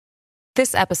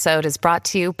This episode is brought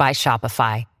to you by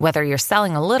Shopify. Whether you're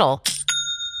selling a little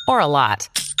or a lot,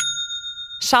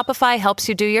 Shopify helps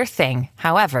you do your thing,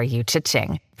 however you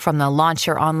cha-ching. From the launch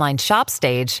your online shop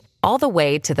stage, all the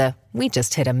way to the we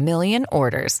just hit 1 million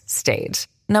orders stage.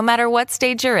 No matter what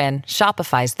stage you're in,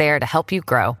 Shopify's there to help you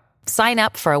grow. Sign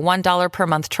up for a $1 per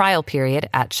month trial period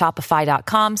at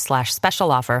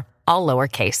shopify.com/special offer, all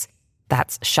lowercase.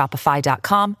 That's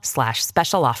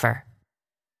shopify.com/special offer.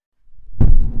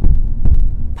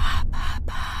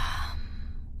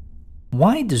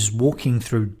 Why does walking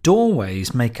through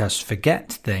doorways make us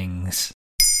forget things?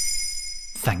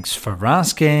 Thanks for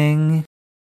asking.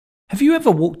 Have you ever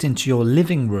walked into your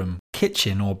living room,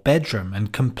 kitchen, or bedroom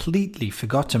and completely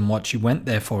forgotten what you went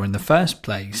there for in the first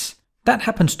place? That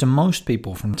happens to most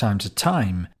people from time to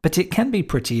time, but it can be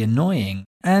pretty annoying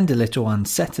and a little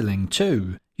unsettling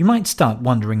too. You might start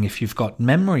wondering if you've got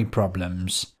memory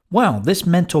problems. Well, this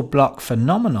mental block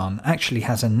phenomenon actually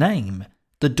has a name: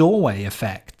 the doorway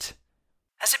effect.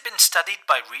 Has it been studied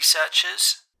by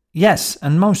researchers? Yes,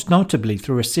 and most notably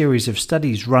through a series of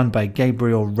studies run by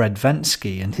Gabriel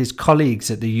Redvansky and his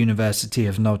colleagues at the University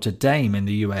of Notre Dame in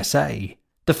the USA.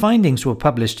 The findings were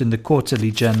published in the Quarterly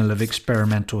Journal of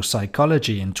Experimental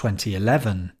Psychology in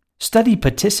 2011. Study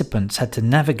participants had to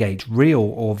navigate real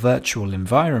or virtual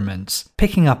environments,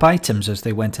 picking up items as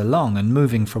they went along and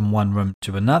moving from one room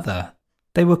to another.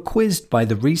 They were quizzed by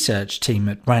the research team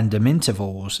at random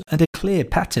intervals, and a clear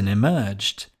pattern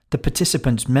emerged. The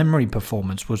participants' memory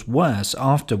performance was worse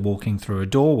after walking through a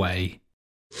doorway.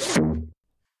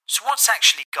 So what's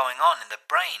actually going on in the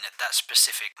brain at that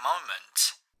specific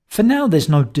moment? For now, there's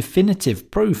no definitive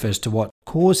proof as to what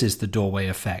causes the doorway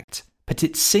effect, but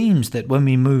it seems that when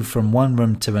we move from one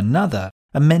room to another,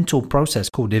 a mental process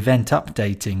called event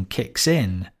updating kicks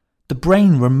in. The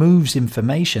brain removes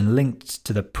information linked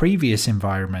to the previous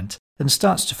environment and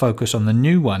starts to focus on the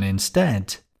new one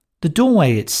instead. The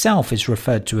doorway itself is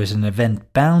referred to as an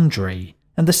event boundary,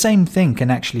 and the same thing can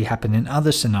actually happen in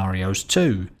other scenarios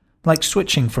too, like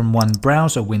switching from one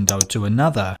browser window to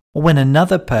another, or when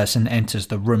another person enters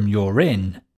the room you're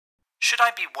in. Should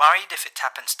I be worried if it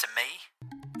happens to me?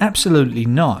 Absolutely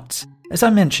not. As I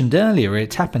mentioned earlier,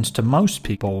 it happens to most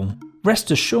people.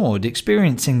 Rest assured,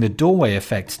 experiencing the doorway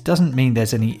effect doesn't mean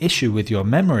there's any issue with your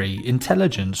memory,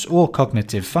 intelligence, or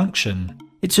cognitive function.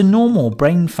 It's a normal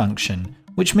brain function,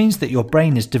 which means that your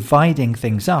brain is dividing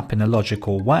things up in a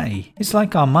logical way. It's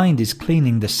like our mind is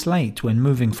cleaning the slate when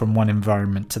moving from one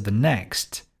environment to the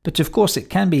next. But of course it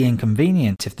can be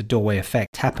inconvenient if the doorway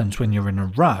effect happens when you're in a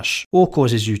rush, or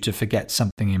causes you to forget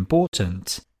something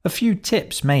important. A few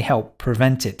tips may help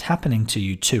prevent it happening to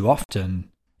you too often.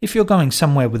 If you're going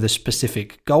somewhere with a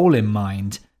specific goal in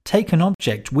mind, take an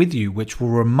object with you which will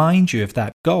remind you of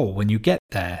that goal when you get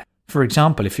there. For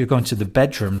example, if you're going to the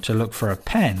bedroom to look for a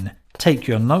pen, take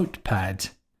your notepad.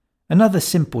 Another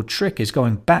simple trick is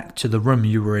going back to the room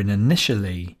you were in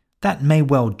initially. That may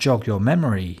well jog your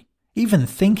memory. Even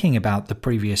thinking about the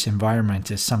previous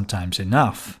environment is sometimes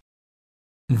enough.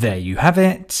 There you have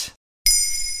it.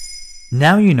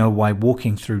 Now you know why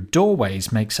walking through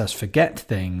doorways makes us forget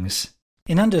things.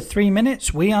 In under 3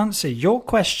 minutes, we answer your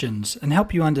questions and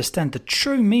help you understand the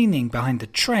true meaning behind the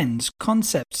trends,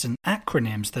 concepts, and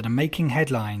acronyms that are making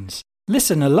headlines.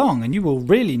 Listen along and you will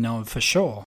really know for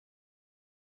sure.